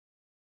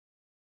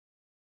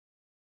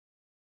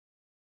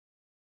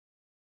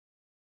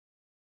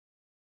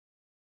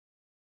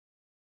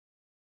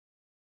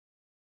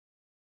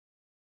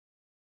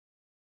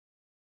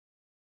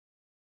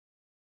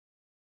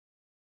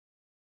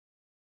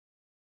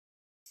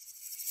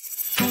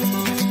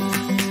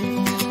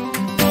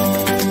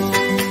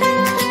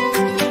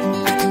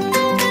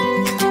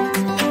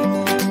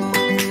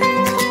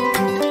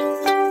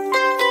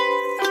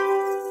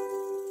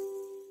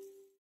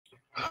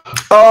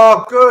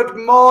Oh, good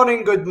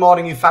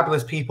morning, you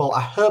fabulous people. I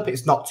hope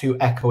it's not too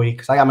echoey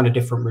because I am in a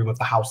different room of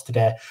the house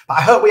today. But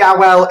I hope we are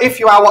well. If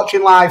you are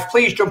watching live,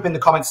 please jump in the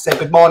comments and say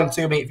good morning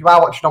to me. If you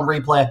are watching on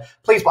replay,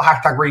 please put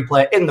hashtag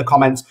replay in the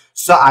comments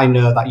so I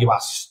know that you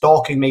are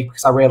stalking me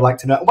because I really like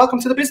to know. And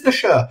welcome to the Business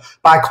Show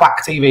by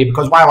Quack TV,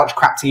 because why watch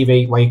Quack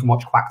TV where you can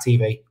watch Quack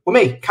TV with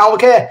me, Cal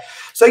McKay.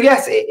 So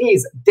yes, it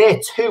is day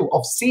 2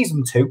 of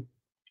season 2.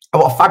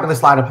 And what a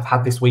fabulous lineup I've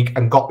had this week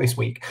and got this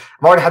week.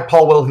 I've already had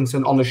Paul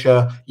Wilkinson on the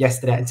show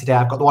yesterday, and today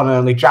I've got the one and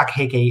only Jack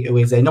Hickey, who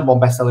is a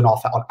 #1 best-selling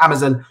author on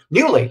Amazon,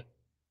 newly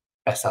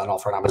best-selling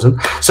author on Amazon.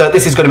 So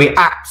this is going to be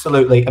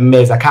absolutely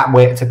amazing. I can't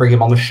wait to bring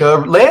him on the show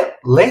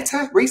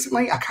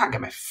recently. I can't get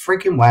my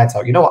freaking words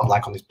out. You know what I'm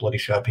like on this bloody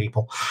show,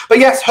 people. But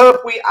yes,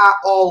 hope we are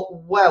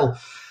all well.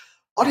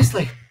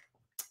 Honestly,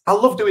 I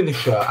love doing this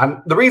show, and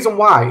the reason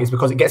why is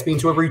because it gets me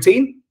into a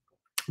routine.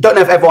 Don't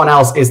know if everyone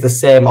else is the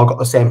same or got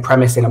the same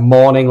premise in a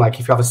morning, like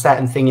if you have a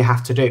certain thing you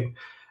have to do.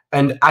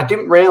 And I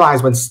didn't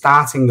realize when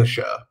starting the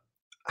show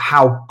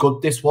how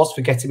good this was for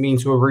getting me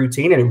into a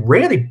routine, and it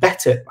really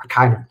bettered my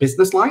kind of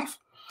business life.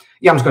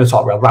 Yeah, I'm just going to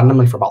talk real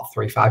randomly for about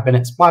 3-5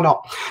 minutes. Why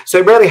not? So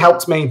it really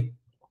helped me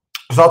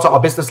sort out my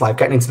business life,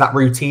 getting into that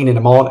routine in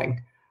the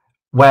morning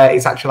where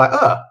it's actually like,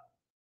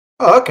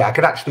 oh, okay, I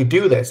could actually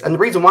do this. And the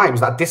reason why it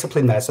was that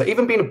discipline there. So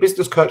even being a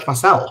business coach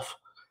myself,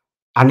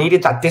 I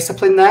needed that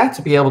discipline there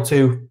to be able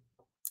to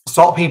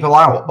sort people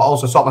out, but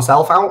also sort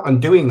myself out.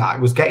 And doing that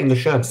was getting the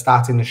show and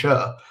starting the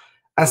show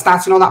and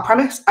starting on that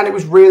premise. And it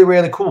was really,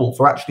 really cool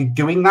for actually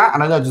doing that.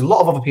 And I know there's a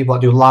lot of other people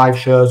that do live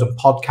shows and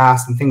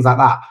podcasts and things like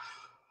that.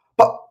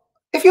 But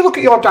if you look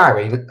at your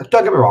diary,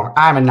 don't get me wrong,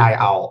 I'm a night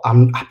owl.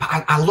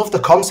 I love the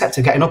concept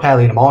of getting up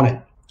early in the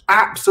morning.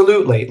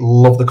 Absolutely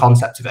love the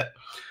concept of it.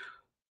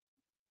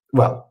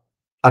 Well,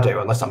 I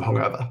do, unless I'm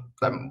hungover.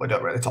 Then we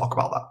don't really talk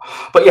about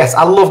that. But yes,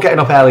 I love getting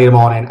up early in the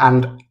morning,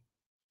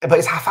 but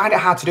I find it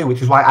hard to do,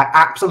 which is why I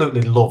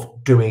absolutely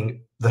love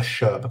doing the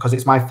show, because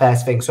it's my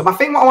first thing. So my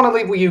thing, what I want to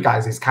leave with you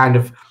guys is kind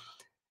of,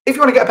 if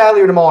you want to get up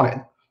earlier in the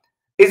morning,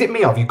 is it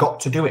me, or have you got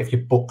to do it if you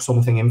book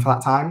something in for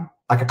that time,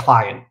 like a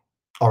client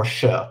or a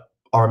show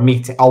or a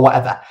meeting or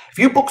whatever? If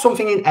you book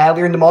something in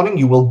earlier in the morning,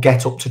 you will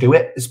get up to do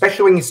it,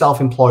 especially when you're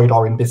self-employed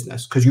or in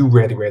business, because you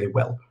really, really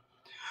will.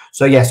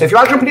 So yeah, so if you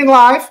are jumping in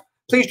live,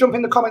 please jump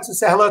in the comments and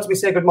say hello to me,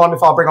 say good morning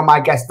before I bring on my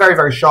guest very,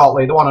 very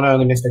shortly, the one and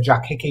only Mr.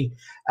 Jack Hickey,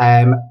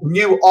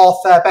 new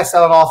author,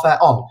 best-selling author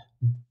on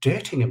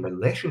dating and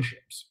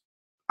relationships.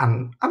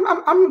 And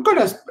I'm going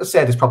to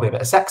say there's probably a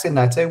bit of sex in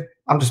there too.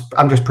 I'm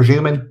just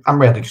presuming. I'm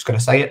really just going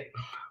to say it.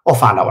 We'll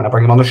find out when I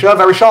bring him on the show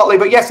very shortly.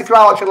 But yes, if you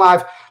are watching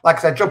live, like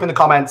I said, jump in the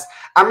comments.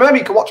 And remember,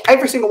 you can watch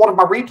every single one of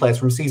my replays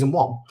from season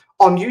 1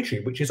 on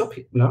YouTube, which is up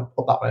here. No,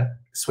 up that way.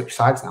 Switch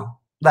sides now.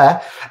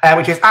 There,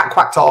 which is at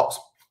Quack Talks.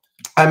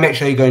 And make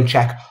sure you go and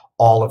check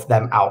all of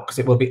them out, because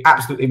it will be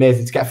absolutely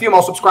amazing to get a few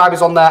more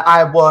subscribers on there.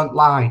 I won't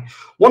lie.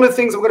 One of the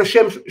things I'm going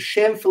to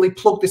shamefully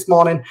plug this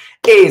morning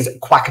is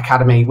Quack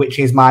Academy, which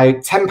is my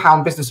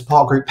 £10 business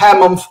support group per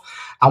month.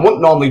 I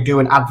wouldn't normally do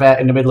an advert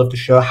in the middle of the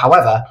show.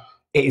 However,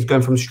 it is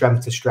going from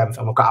strength to strength,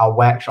 and we've got our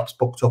workshops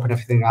booked up and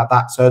everything like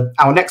that. So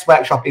our next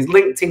workshop is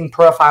LinkedIn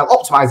profile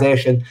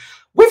optimization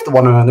with the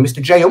one and only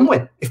Mr. Jay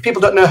Unwin. If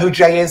people don't know who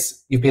Jay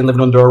is, you've been living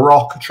under a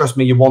rock. Trust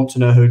me, you want to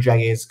know who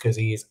Jay is, because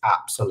he is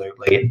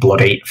absolutely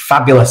bloody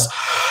fabulous.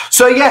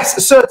 So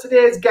yes, so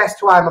today's guest,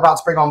 who I'm about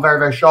to bring on very,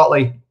 very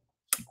shortly,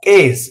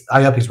 is,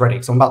 I hope he's ready,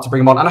 because I'm about to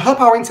bring him on, and I hope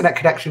our internet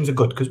connections are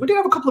good, because we did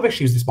have a couple of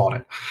issues this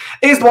morning,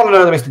 is the one and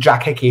only Mr.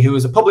 Jack Hickey, who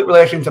is a public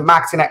relations and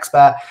marketing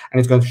expert, and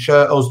he's going to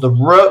show us the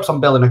ropes on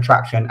building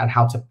attraction and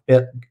how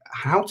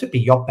to be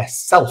your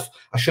best self.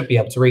 I should be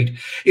able to read.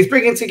 He's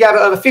bringing together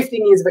over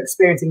 15 years of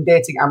experience in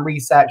dating and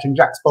research, and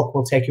Jack's book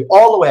will take you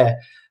all the way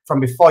from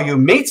before you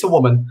meet a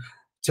woman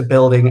to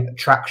building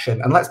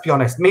attraction. And let's be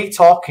honest, me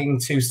talking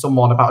to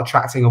someone about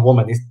attracting a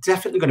woman is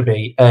definitely going to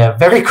be a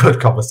very good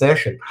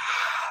conversation.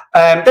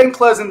 Then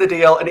closing the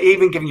deal and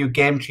even giving you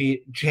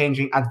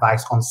game-changing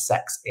advice on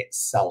sex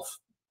itself.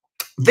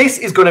 This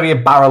is going to be a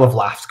barrel of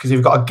laughs, because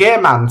you've got a gay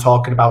man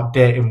talking about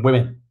dating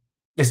women.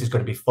 This is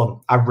going to be fun.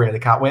 I really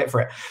can't wait for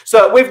it.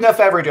 So with no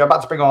further ado, I'm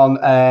about to bring on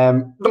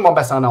 #1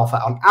 best-selling author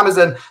on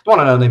Amazon, the one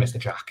and only Mr.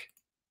 Jack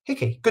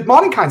Hickey. Good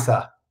morning, kind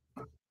sir.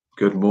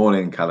 Good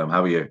morning, Callum.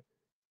 How are you?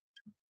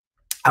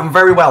 I'm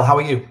very well. How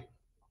are you?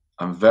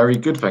 I'm very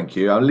good, thank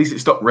you. At least it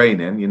stopped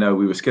raining. You know,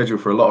 we were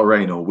scheduled for a lot of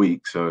rain all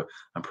week, so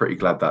I'm pretty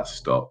glad that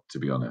stopped, to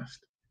be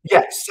honest.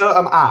 Yeah, so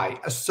am I.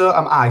 So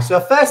am I. So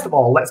first of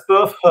all, let's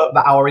both hope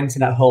that our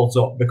internet holds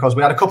up, because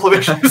we had a couple of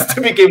issues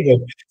to begin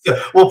with.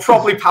 So we'll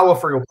probably power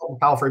through.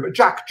 But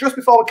Jack, just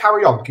before we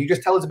carry on, can you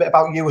just tell us a bit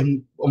about you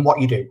and what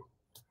you do?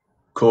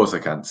 Of course I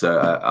can. So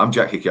I'm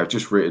Jack Hickey. I've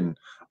just written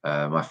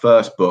my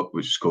first book,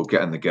 which is called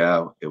Getting the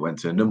Girl. It went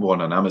to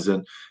 #1 on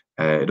Amazon.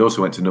 It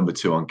also went to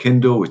 #2 on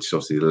Kindle, which is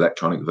obviously the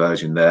electronic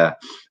version there,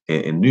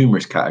 in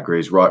numerous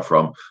categories, right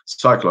from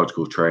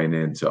psychological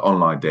training to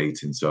online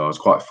dating. So I was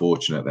quite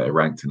fortunate that it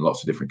ranked in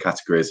lots of different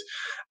categories.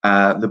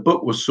 The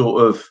book was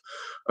sort of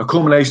a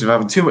culmination of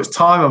having too much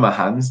time on my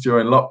hands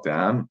during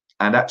lockdown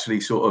and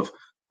actually sort of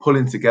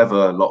pulling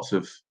together lots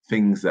of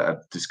things that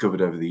I've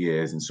discovered over the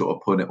years and sort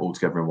of putting it all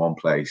together in one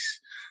place.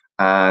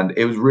 And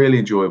it was really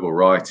enjoyable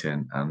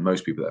writing, and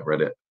most people that have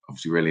read it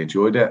obviously really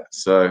enjoyed it.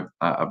 So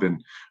I've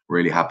been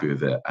really happy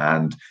with it.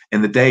 And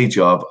in the day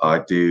job, I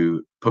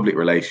do public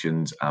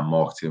relations and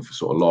marketing for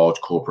sort of large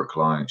corporate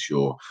clients,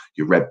 your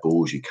Red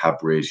Bulls, your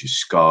Cadburys, your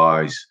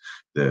Skies,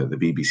 the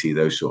BBC,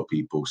 those sort of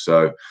people.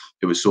 So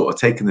it was sort of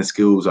taking the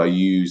skills I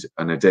use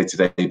on a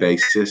day-to-day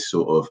basis,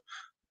 sort of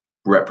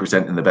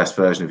representing the best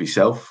version of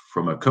yourself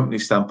from a company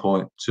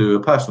standpoint to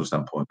a personal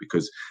standpoint,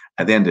 because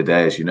at the end of the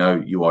day, as you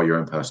know, you are your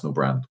own personal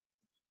brand.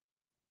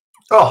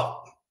 Oh,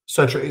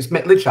 so true. It's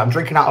literally, I'm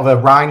drinking out of a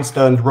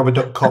rhinestone rubber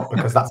duck cup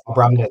because that's my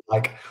branding.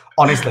 Like,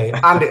 honestly,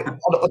 and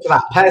look at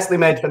that, personally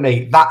made for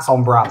me. That's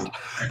on brand.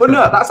 But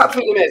no, that's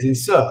absolutely amazing.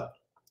 So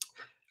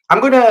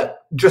I'm going to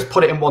just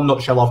put it in one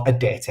nutshell of a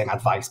dating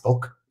advice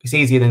book. It's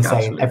easier than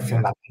saying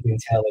everything that I've been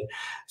telling.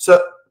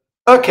 So,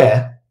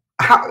 okay,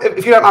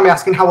 if you don't mind me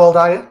asking, how old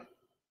are you?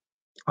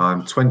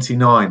 I'm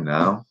 29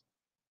 now.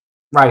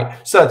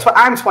 Right. So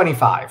I'm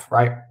 25,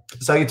 right?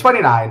 So you're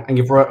 29 and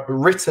you've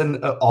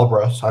written, or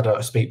wrote, I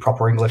don't speak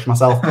proper English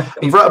myself,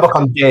 you've wrote a book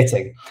on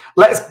dating.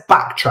 Let's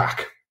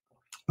backtrack.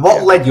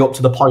 What led you up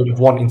to the point of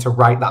wanting to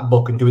write that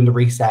book and doing the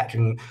research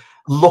and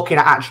looking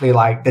at actually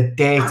like the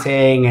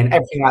dating and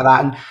everything like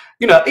that? And,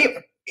 you know,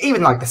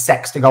 even like the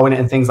sex to go in it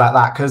and things like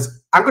that,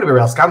 because I'm going to be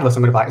real scandalous.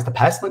 I'm going to be like, is the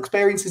personal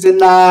experiences in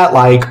there?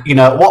 Like, you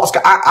know,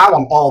 I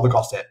want all the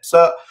gossip.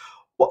 So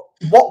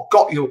what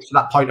got you up to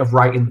that point of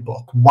writing the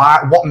book?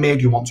 What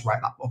made you want to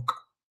write that book?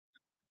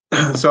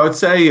 So I'd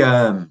say,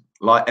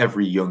 like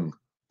every young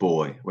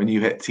boy, when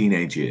you hit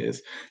teenage years,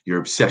 your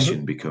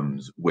obsession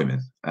becomes women.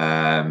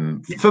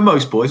 For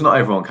most boys, not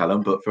everyone,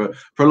 Callum, but for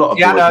a lot of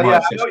boys,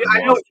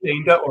 I know what you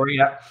mean. Don't worry.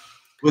 Yeah,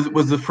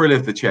 was the thrill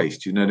of the chase.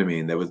 Do you know what I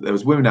mean? There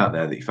was women out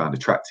there that you found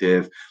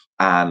attractive.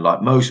 And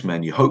like most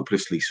men, you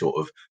hopelessly sort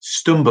of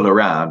stumble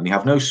around and you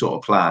have no sort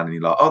of plan. And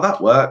you're like, oh, that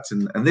worked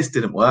and this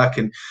didn't work.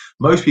 And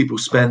most people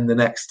spend the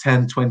next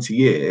 10, 20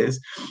 years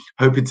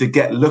hoping to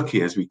get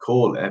lucky, as we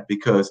call it,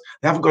 because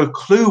they haven't got a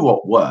clue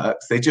what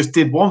works. They just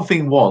did one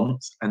thing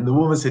once and the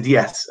woman said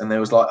yes. And they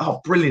was like,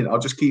 oh, brilliant. I'll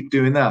just keep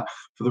doing that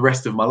for the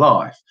rest of my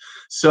life.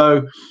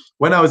 So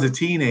when I was a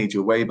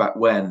teenager, way back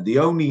when, the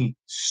only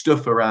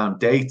stuff around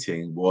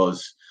dating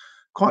was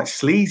quite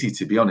sleazy,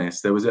 to be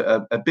honest. There was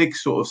a big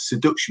sort of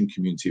seduction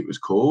community, it was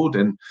called.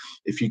 And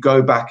if you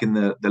go back in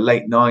the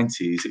late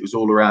 90s, it was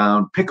all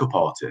around pickup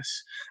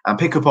artists. And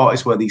pickup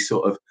artists were these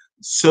sort of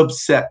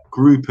subset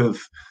group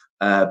of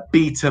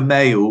beta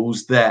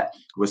males that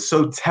were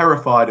so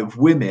terrified of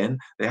women.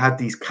 They had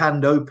these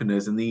canned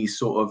openers and these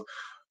sort of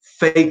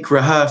fake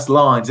rehearsed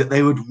lines that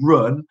they would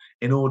run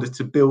in order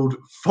to build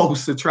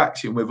false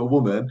attraction with a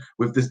woman,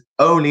 with the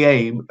only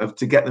aim of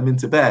to get them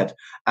into bed.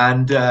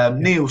 And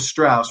Neil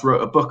Strauss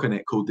wrote a book on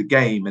it called The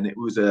Game, and it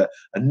was a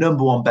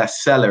 #1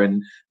 bestseller.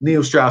 And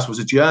Neil Strauss was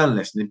a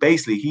journalist, and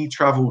basically he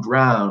traveled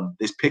around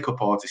this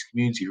pickup artist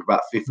community for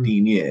about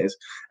 15 years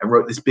and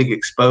wrote this big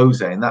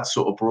expose, and that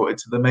sort of brought it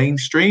to the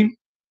mainstream.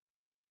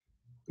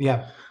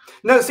 Yeah.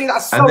 No, see,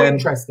 that's so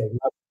interesting.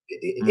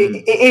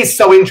 It is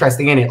so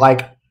interesting, isn't it?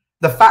 Like,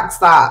 the fact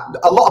that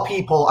a lot of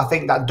people, I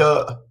think, that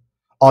don't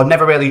or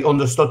never really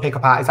understood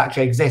pickup artists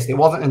actually exist. It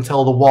wasn't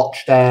until they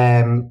watched,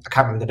 I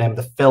can't remember the name of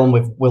the film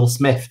with Will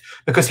Smith,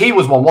 because he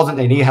was one, wasn't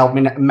he? And he helped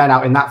men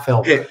out in that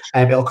film.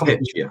 It'll come.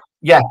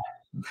 Yeah.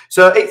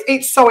 So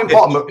it's so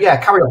important. But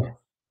yeah, carry on.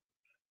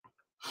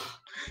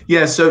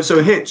 Yeah,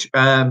 so Hitch,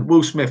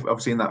 Will Smith,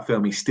 obviously in that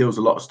film, he steals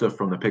a lot of stuff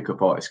from the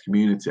pickup artist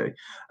community.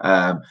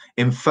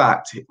 In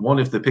fact, one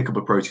of the pickup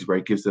approaches where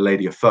he gives the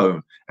lady a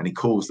phone and he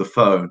calls the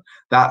phone,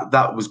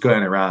 that was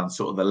going around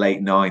sort of the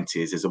late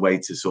 90s as a way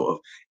to sort of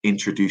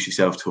introduce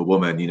yourself to a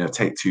woman, you know,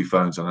 take 2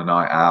 phones on a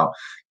night out,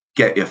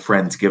 get your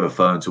friend to give a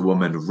phone to a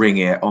woman, ring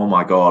it. Oh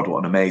my God, what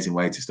an amazing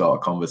way to start a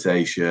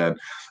conversation.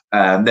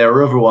 There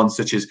are other ones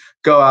such as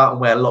go out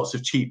and wear lots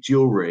of cheap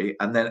jewelry,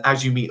 and then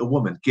as you meet a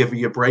woman, give her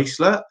your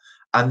bracelet.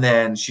 And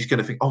then she's going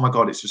to think, oh my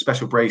God, it's a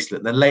special bracelet.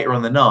 And then later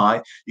on the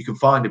night, you can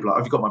find it, like,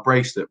 have you got my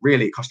bracelet?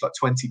 Really, it costs like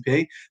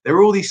 20p. There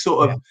are all these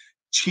sort of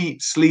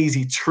cheap,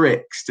 sleazy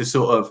tricks to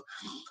sort of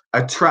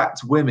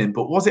attract women.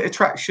 But was it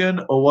attraction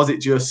or was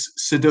it just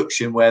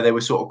seduction, where they were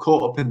sort of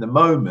caught up in the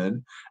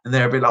moment and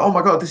they're a bit like, oh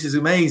my God, this is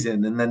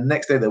amazing. And then the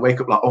next day they wake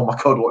up like, oh my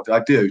God, what did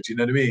I do? Do you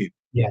know what I mean?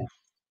 Yeah.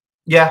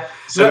 Yeah.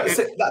 So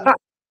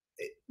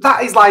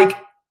that is like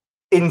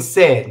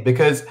insane,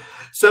 because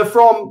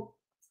from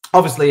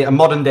obviously a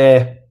modern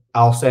day,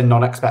 I'll say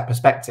non-expert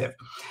perspective,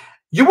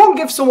 you won't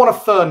give someone a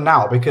phone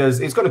now because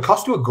it's going to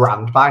cost you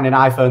 $1,000 buying an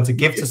iPhone to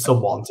give to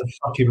someone to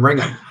fucking ring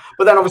them.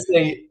 But then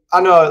obviously, I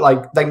know,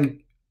 like,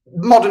 then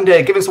modern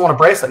day, giving someone a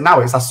bracelet now,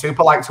 it's a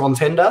super like to on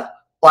Tinder.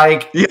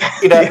 Like, you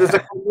know, there's a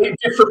completely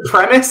different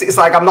premise. It's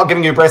like, I'm not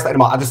giving you a bracelet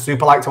anymore. I just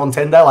super like to on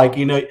Tinder. Like,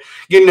 you know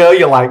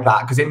you like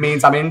that because it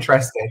means I'm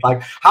interested.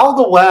 Like, how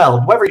the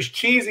world, whether it's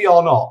cheesy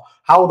or not,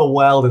 how the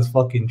world has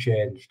fucking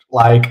changed.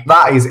 Like,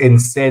 that is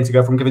insane to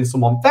go from giving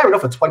someone, fair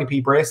enough, a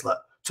 20p bracelet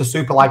to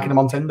super liking them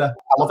on Tinder.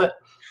 I love it.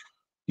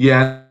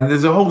 Yeah, and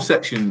there's a whole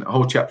section, a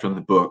whole chapter on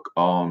the book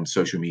on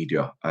social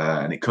media,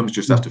 and it comes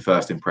just after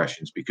first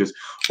impressions, because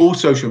all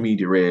social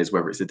media is,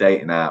 whether it's a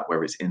dating app,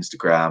 whether it's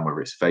Instagram, whether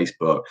it's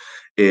Facebook,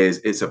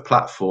 it's a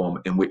platform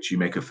in which you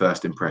make a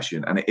first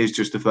impression, and it is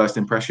just a first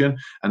impression.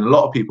 And a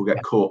lot of people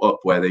get caught up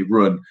where they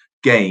run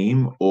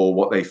game or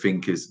what they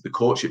think is the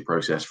courtship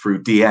process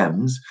through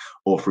DMs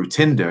or through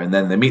Tinder, and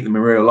then they meet them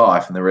in real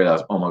life and they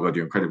realize, oh my God,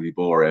 you're incredibly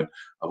boring.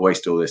 I've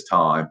wasted all this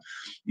time.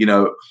 You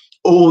know,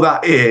 all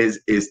that is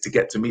to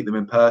get to meet them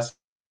in person.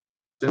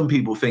 Some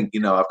people think, you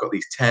know, I've got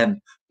these 10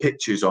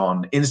 pictures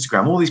on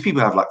Instagram. All these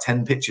people have like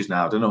 10 pictures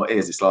now. I don't know what it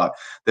is. It's like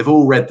they've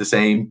all read the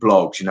same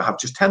blogs, you know, have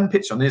just 10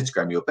 pictures on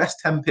Instagram, your best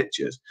 10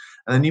 pictures.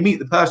 And then you meet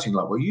the person,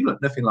 you're like, well, you look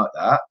nothing like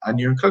that. And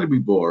you're incredibly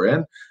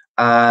boring.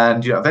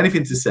 And you don't have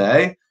anything to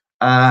say.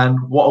 And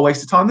what a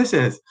waste of time this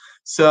is.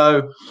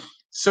 So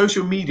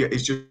social media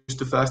is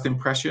just a first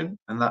impression,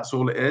 and that's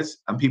all it is.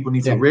 And people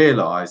need to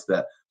realize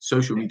that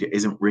social media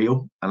isn't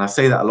real. And I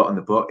say that a lot in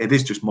the book. It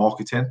is just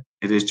marketing.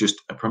 It is just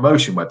a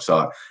promotion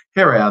website.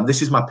 Here I am.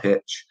 This is my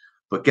pitch.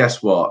 But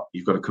guess what?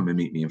 You've got to come and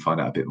meet me and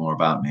find out a bit more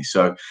about me.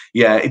 So,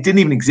 yeah, it didn't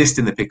even exist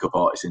in the pickup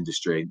artist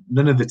industry.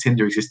 None of the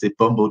Tinder existed.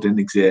 Bumble didn't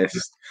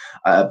exist.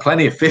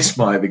 Plenty of Fish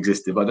might have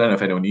existed, but I don't know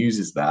if anyone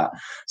uses that.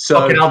 So,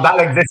 fucking hell, that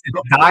existed.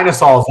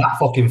 Dinosaurs, that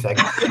fucking thing.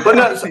 But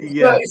no,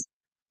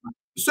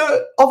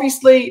 so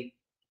obviously,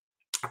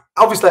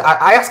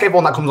 I ask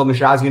everyone that comes on the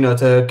show, as you know,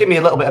 to give me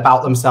a little bit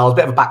about themselves, a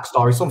bit of a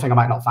backstory, something I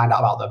might not find out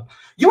about them.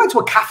 You went to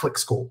a Catholic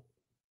school.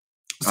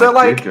 So,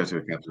 I did go to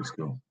a Catholic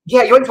school.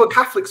 Yeah, you went to a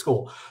Catholic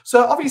school.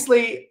 So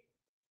obviously,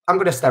 I'm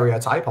going to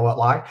stereotype, I won't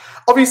lie.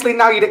 Obviously,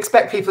 now you'd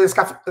expect people in this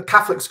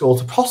Catholic school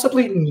to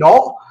possibly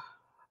not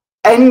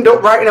end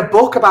up writing a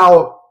book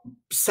about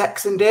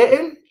sex and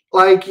dating.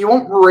 Like, you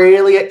won't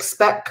really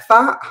expect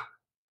that.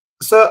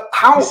 So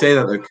how... You say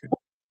that, though.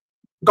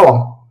 Go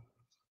on.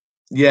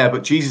 Yeah,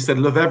 but Jesus said,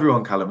 love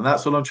everyone, Callum, and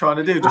that's all I'm trying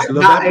to do. Just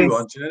love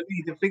everyone. Do you know what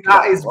I mean? Think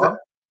about that.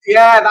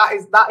 Yeah,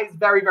 that is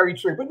very, very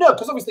true. But no,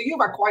 because obviously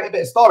you've had quite a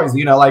bit of stories,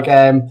 you know, like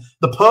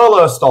the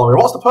polo story.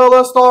 What's the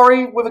polo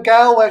story with a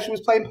girl where she was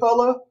playing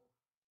polo?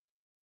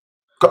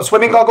 Got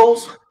swimming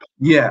goggles?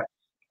 Yeah.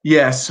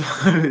 Yes.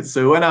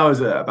 So when I was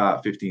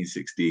about 15,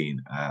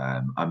 16,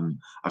 I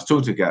was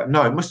talking to a girl.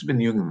 No, it must have been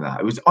younger than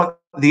that. It was on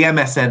the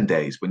MSN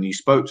days when you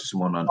spoke to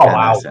someone on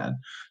MSN. Wow.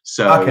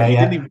 So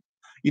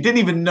you didn't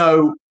even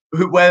know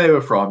where they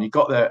were from. You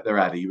got their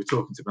ad, you were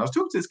talking to them. I was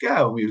talking to this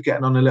girl, and we were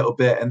getting on a little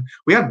bit, and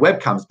we had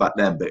webcams back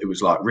then, but it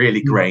was like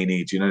really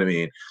grainy. Do you know what I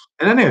mean?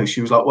 And anyway,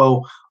 she was like,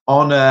 well,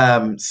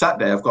 on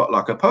Saturday, I've got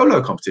like a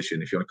polo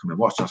competition if you want to come and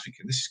watch. And I was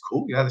thinking, this is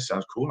cool. Yeah, this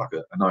sounds cool, like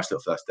a nice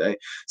little first day.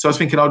 So I was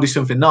thinking I'll do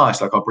something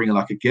nice, like I'll bring her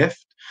like a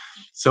gift.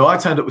 So I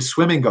turned up with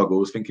swimming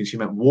goggles, thinking she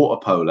meant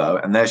water polo,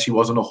 and there she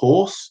was on a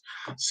horse.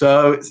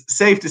 So it's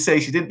safe to say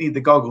she didn't need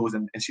the goggles,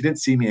 and she didn't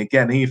see me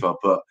again either.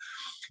 But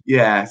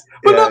yeah,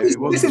 but no,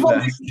 this is what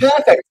makes it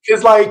perfect,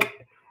 because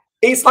like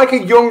it's like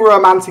a young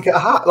romantic at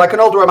heart, like an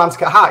older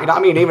romantic at heart. You know what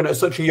I mean? Even at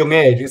such a young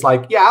age, it's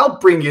like, yeah, I'll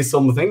bring you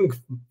something,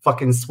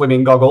 fucking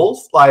swimming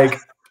goggles. Like,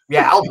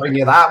 yeah, I'll bring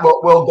you that.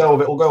 We'll go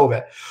with it. We'll go with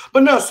it.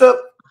 But no,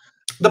 so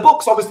the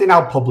book's obviously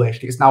now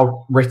published. It's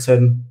now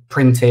written,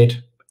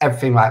 printed,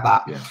 everything like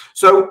that. Yeah.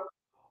 So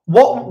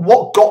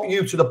what got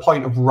you to the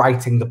point of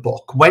writing the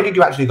book? When did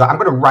you actually go, I'm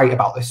going to write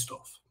about this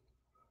stuff?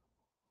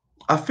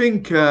 I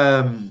think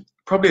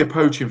probably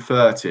approaching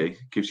 30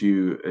 gives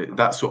you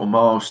that sort of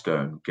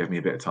milestone, gave me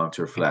a bit of time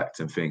to reflect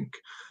and think.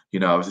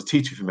 You know, I was a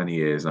teacher for many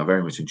years and I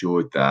very much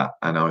enjoyed that.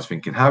 And I was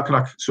thinking, how can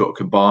I sort of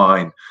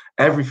combine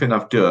everything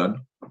I've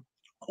done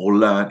or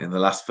learned in the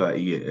last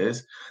 30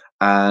 years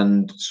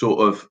and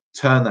sort of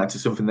turn that into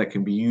something that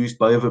can be used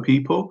by other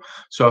people?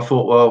 So I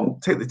thought, well,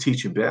 take the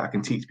teaching bit. I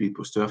can teach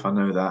people stuff. I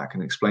know that. I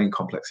can explain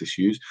complex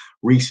issues.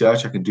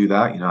 Research, I can do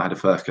that. You know, I had a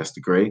first-class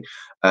degree.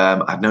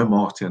 I had no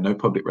marketing, no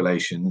public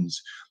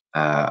relations.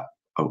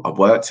 I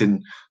worked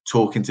in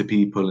talking to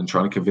people and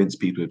trying to convince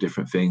people of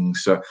different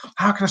things. So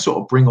how can I sort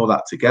of bring all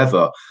that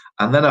together?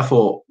 And then I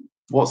thought,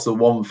 what's the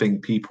one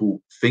thing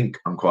people think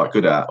I'm quite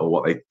good at, or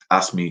what they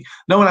ask me?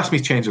 No one asked me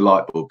to change a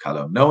light bulb,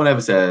 Callum. No one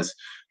ever says,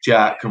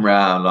 Jack, come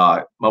round,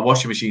 like, my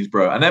washing machine's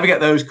broke. I never get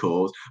those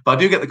calls, but I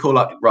do get the call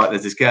like, right,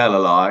 there's this girl I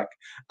like,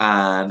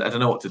 and I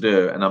don't know what to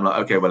do. And I'm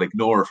like, okay, well,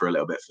 ignore her for a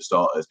little bit for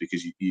starters,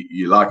 because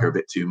you like her a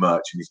bit too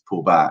much and you need to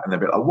pull back. And they'll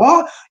be like,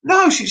 what?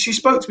 No, she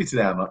spoke to me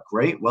today. I'm like,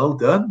 great, well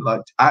done.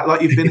 Like, act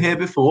like you've been here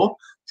before.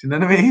 Do you know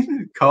what I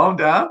mean? Calm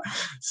down.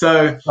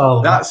 So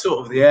that's sort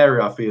of the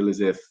area I feel as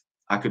if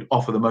I could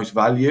offer the most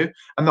value.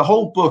 And the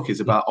whole book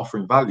is about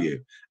offering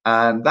value.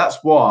 And that's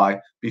why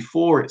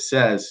before it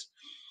says,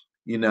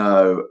 you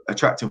know,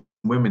 attracting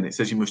women, it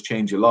says you must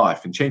change your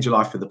life and change your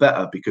life for the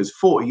better. Because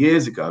 40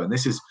 years ago, and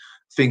this is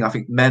thing I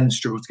think men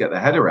struggle to get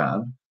their head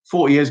around,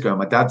 40 years ago,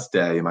 my dad's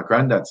day and my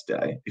granddad's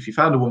day, if you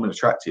found a woman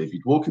attractive,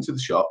 you'd walk into the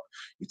shop,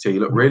 you'd say,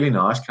 you look really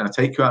nice, can I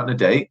take you out on a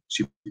date?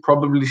 She'd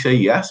probably say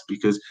yes,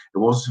 because it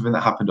wasn't something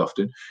that happened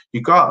often.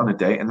 You go out on a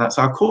date, and that's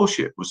how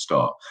courtship would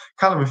start.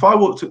 Callum, if I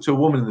walked up to a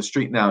woman in the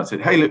street now and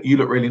said, hey, look, you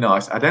look really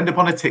nice, I'd end up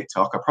on a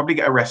TikTok, I'd probably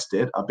get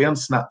arrested, I'd be on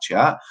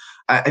Snapchat,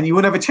 and you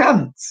wouldn't have a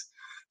chance.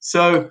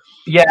 So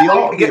Yeah, the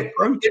art of the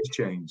approach has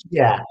changed.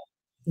 Yeah.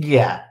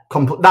 Yeah,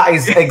 that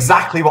is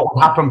exactly what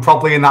would happen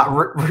probably in that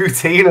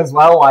routine as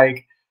well.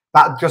 Like,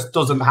 that just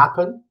doesn't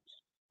happen.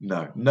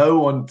 No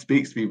one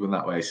speaks to people in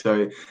that way.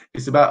 So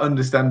it's about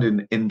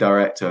understanding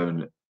indirect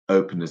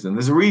openness, and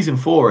there's a reason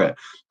for it.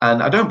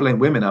 And I don't blame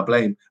women. I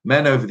blame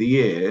men. Over the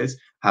years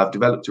have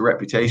developed a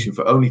reputation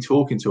for only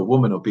talking to a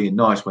woman or being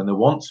nice when they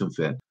want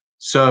something.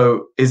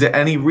 So is there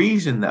any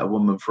reason that a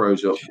woman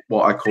throws up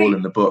what I call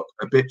in the book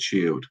a bitch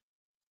shield?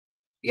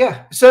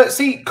 Yeah. So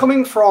see,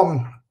 coming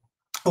from...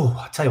 Oh,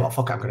 I'll tell you what,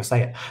 fuck it, I'm going to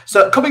say it.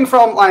 So coming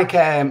from like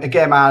a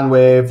gay man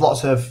with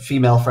lots of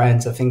female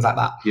friends and things like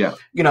that, yeah,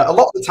 you know, a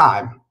lot of the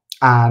time,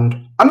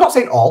 and I'm not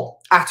saying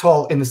all, at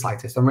all in the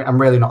slightest,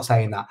 I'm really not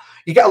saying that.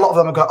 You get a lot of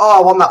them who go,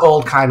 oh, I want that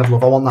old kind of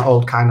love, I want that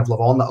old kind of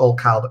love, I want that old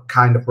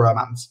kind of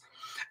romance.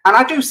 And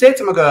I do say to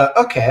them, I go,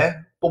 okay,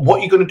 but what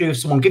are you going to do if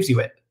someone gives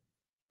you it?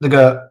 They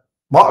go,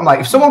 what? I'm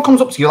like, if someone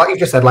comes up to you, like you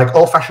just said, like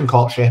old-fashioned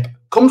courtship,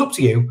 comes up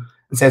to you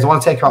and says, I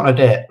want to take you out on a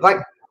date, like,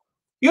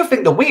 you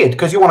think they're weird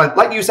because you want to,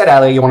 like you said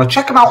earlier, you want to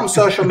check them out on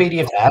social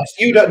media first.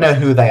 You don't know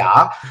who they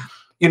are.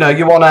 You know,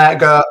 you want to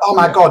go, oh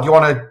my God, you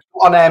want to,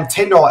 on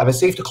Tinder or whatever,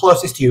 see if the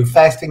closest to you,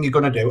 first thing you're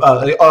going to do,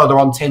 oh, they're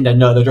on Tinder.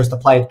 No, they're just a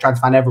player trying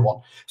to find everyone.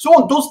 If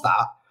someone does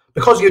that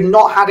because you've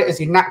not had it as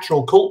your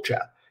natural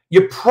culture,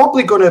 you're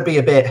probably going to be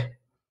a bit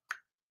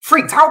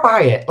freaked out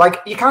by it.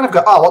 Like, you kind of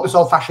go, oh, I want this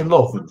old-fashioned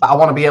love, but I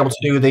want to be able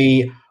to do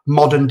the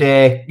modern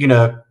day, you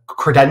know,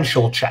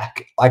 credential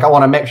check. Like, I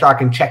want to make sure I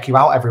can check you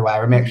out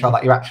everywhere and make sure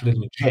that you're actually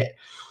legit.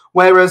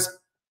 Whereas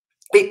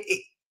the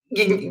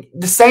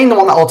saying the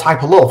one that all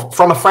type of love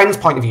from a friend's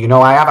point of view, you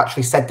know, I have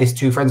actually said this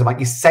to friends. I'm like,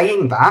 you're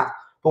saying that,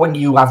 but when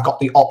you have got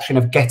the option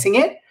of getting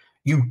it,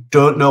 you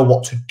don't know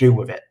what to do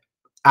with it.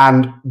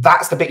 And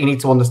that's the bit you need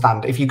to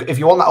understand. If you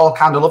want that old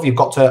kind of love, you've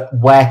got to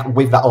work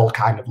with that old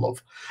kind of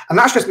love. And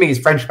that's just me as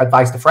friendship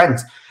advice to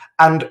friends.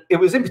 And it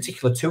was in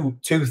particular two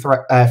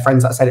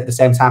friends that said it at the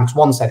same time. Because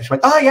one said, she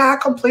went, oh yeah,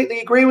 I completely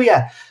agree with you.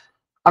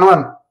 And I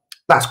went,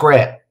 that's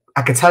great.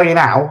 I can tell you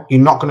now, you're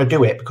not going to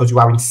do it because you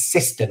are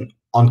insistent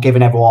on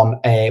giving everyone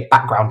a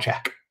background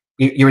check.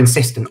 You're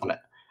insistent on it,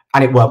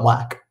 and it won't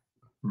work.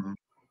 Mm-hmm.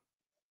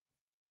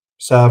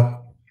 So,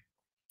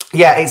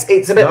 yeah,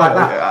 it's a bit like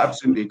that. I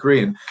absolutely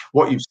agree. And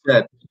what you've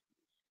said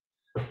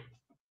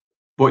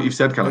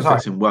kind of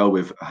fits in well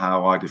with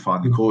how I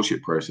define the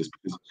courtship process,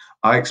 because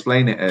I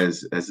explain it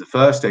as the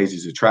first stage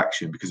is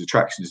attraction, because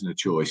attraction isn't a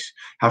choice.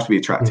 You have to be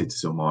attracted to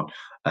someone.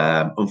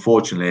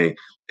 Unfortunately,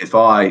 if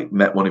I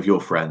met one of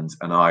your friends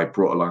and I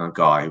brought along a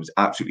guy who was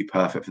absolutely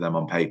perfect for them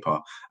on paper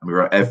and we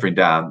wrote everything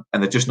down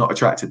and they're just not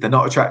attracted, they're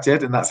not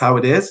attracted, and that's how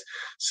it is.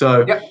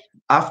 So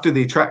after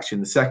the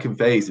attraction, the second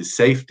phase is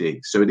safety.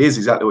 So it is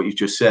exactly what you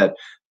just said.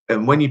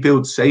 And when you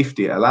build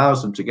safety, it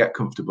allows them to get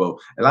comfortable.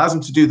 It allows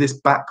them to do this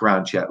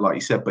background check, like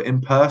you said, but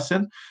in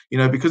person, you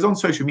know, because on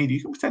social media,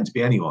 you can pretend to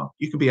be anyone.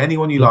 You can be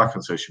anyone you like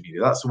on social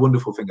media. That's the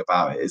wonderful thing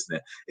about it, isn't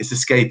it? It's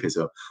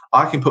escapism.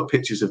 I can put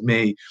pictures of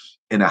me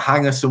in a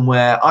hangar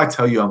somewhere. I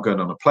tell you I'm going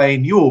on a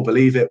plane. You all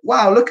believe it.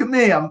 Wow, look at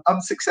me. I'm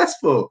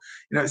successful.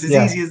 You know, it's as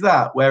easy as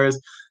that.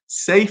 Whereas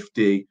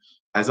safety,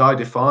 as I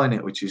define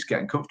it, which is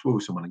getting comfortable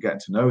with someone and getting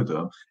to know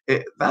them,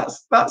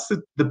 that's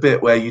the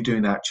bit where you're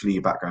doing actually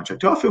your background check.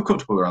 Do I feel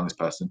comfortable around this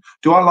person?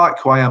 Do I like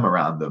who I am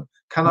around them?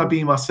 Can I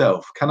be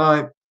myself? Can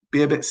I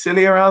be a bit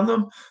silly around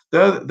them?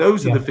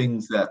 Those are the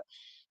things that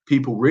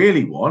people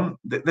really want.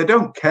 They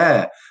don't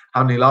care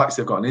how many likes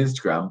they've got on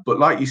Instagram, but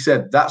like you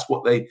said, that's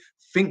what they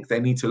think they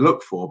need to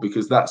look for,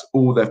 because that's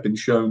all they've been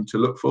shown to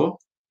look for.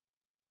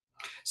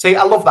 See,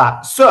 I love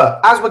that.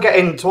 So, as we're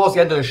getting towards the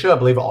end of the show,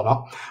 believe it or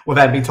not, we've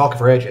been talking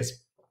for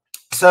ages.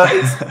 So,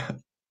 it's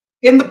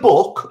in the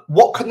book,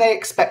 what can they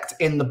expect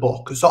in the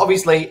book? So,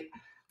 obviously,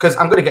 because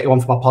I'm going to get you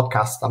on for my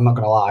podcast, I'm not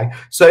going to lie.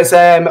 So, it's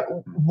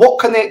what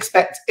can they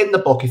expect in the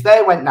book? If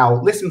they went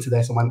now, listen to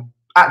this and went,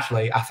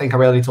 actually, I think I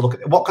really need to look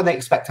at it. What can they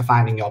expect to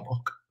find in your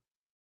book?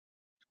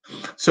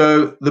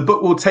 So the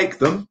book will take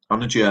them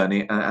on a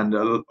journey, and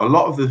a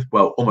lot of the,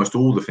 well, almost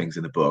all the things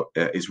in the book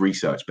is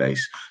research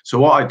based. So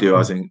what I do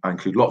is I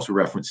include lots of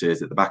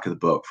references at the back of the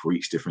book for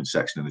each different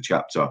section of the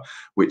chapter,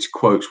 which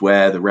quotes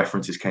where the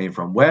references came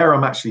from, where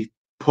I'm actually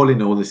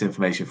pulling all this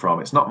information from.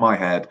 It's not my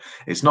head.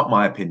 It's not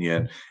my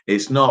opinion.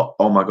 It's not,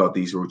 oh my God,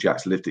 these are all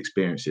Jack's lived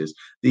experiences.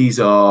 These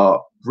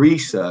are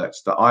research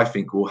that I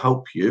think will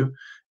help you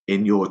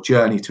in your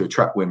journey to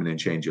attract women and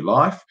change your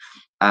life.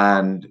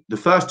 And the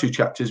first two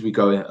chapters, we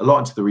go a lot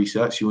into the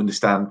research. You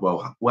understand,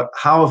 well,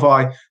 how have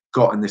I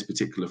got in this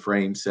particular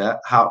frame set?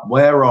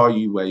 Where are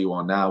you where you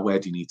are now? Where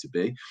do you need to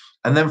be?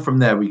 And then from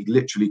there, we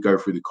literally go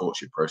through the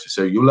courtship process.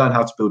 So you'll learn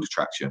how to build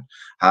attraction,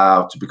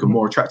 how to become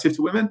more attractive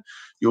to women.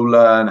 You'll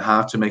learn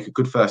how to make a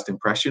good first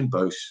impression,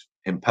 both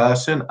in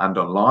person and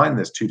online.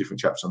 There's two different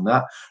chapters on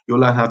that. You'll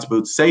learn how to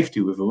build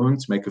safety with a woman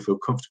to make her feel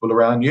comfortable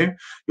around you.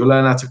 You'll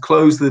learn how to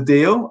close the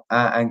deal,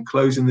 and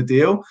closing the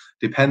deal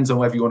depends on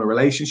whether you want a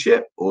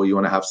relationship or you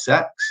want to have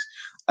sex.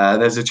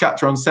 There's a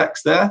chapter on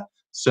sex there.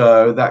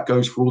 So that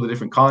goes for all the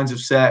different kinds of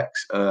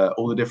sex,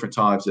 all the different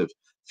types of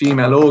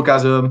female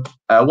orgasm.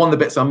 One of the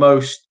bits I'm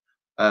most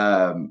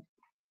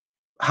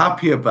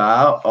happy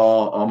about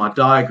are my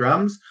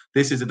diagrams.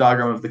 This is a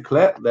diagram of the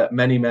clip that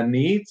many men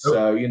need.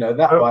 So, you know,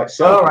 that by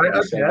itself. Right,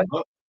 okay.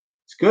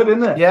 It's good,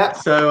 isn't it? Yeah.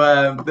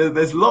 So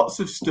there's lots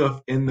of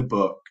stuff in the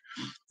book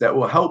that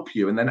will help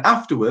you. And then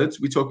afterwards,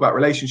 we talk about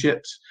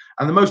relationships.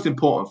 And the most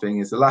important thing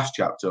is the last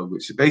chapter,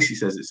 which basically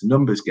says it's a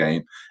numbers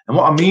game. And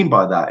what I mean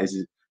by that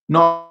is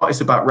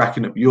it's about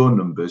racking up your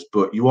numbers,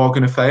 but you are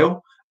going to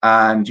fail.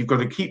 And you've got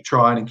to keep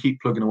trying and keep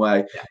plugging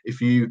away. Yeah.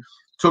 If you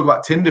talk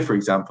about Tinder, for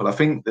example, I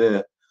think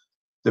the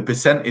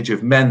percentage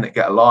of men that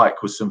get a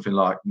like was something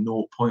like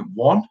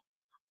 0.1.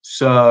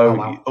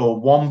 So,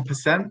 or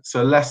 1%.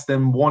 So less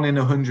than 1 in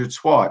 100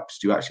 swipes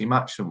do you actually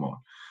match someone.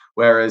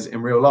 Whereas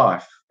in real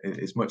life,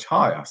 it's much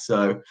higher.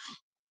 So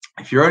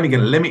if you're only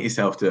going to limit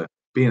yourself to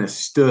being a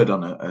stud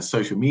on a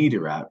social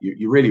media app,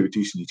 you're really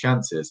reducing your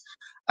chances.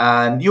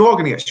 And you are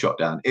going to get shot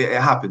down. It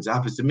happens. It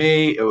happens to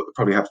me. It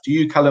probably happens to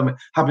you, Callum. It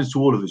happens to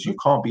all of us. You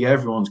can't be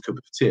everyone's cup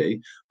of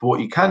tea. But what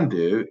you can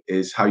do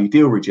is how you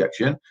deal with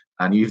rejection.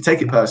 And you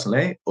take it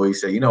personally, or you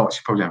say, you know what,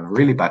 she's probably having a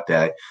really bad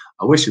day.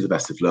 I wish her the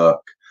best of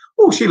luck.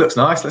 Oh, she looks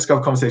nice. Let's go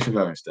have a conversation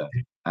with her instead.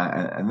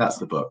 And that's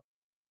the book.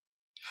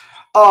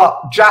 Oh,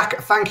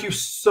 Jack, thank you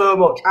so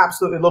much.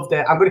 Absolutely loved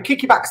it. I'm going to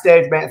kick you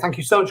backstage, mate. Thank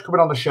you so much for coming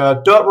on the show.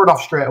 Don't run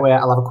off straight away.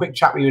 I'll have a quick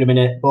chat with you in a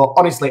minute. But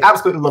honestly,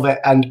 absolutely love it.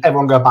 And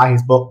everyone go buy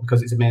his book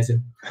because it's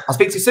amazing. I'll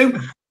speak to you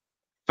soon.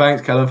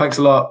 Thanks, Callum. Thanks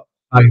a lot.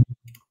 Bye.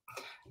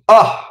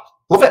 Oh,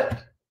 love it.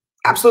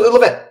 Absolutely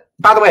love it.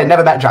 By the way,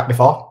 never met Jack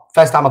before.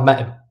 First time I've met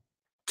him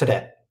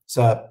today.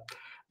 So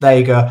there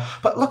you go.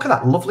 But look at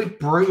that lovely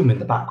broom in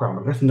the background.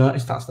 I've just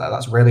noticed that's there.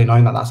 That's really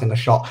annoying that that's in the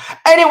shot.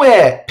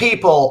 Anyway,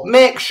 people,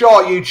 make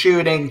sure you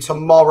tune in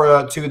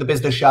tomorrow to the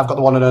business show. I've got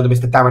the one and only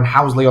Mr. Darren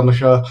Housley on the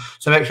show.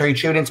 So make sure you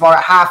tune in tomorrow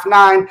at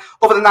 9:30.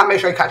 Other than that, make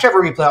sure you catch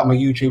every replay on my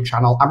YouTube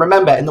channel. And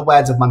remember, in the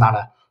words of my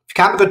nana, if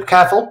you can't be good, be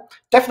careful.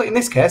 Definitely in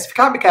this case, if you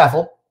can't be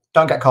careful,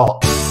 don't get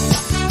caught.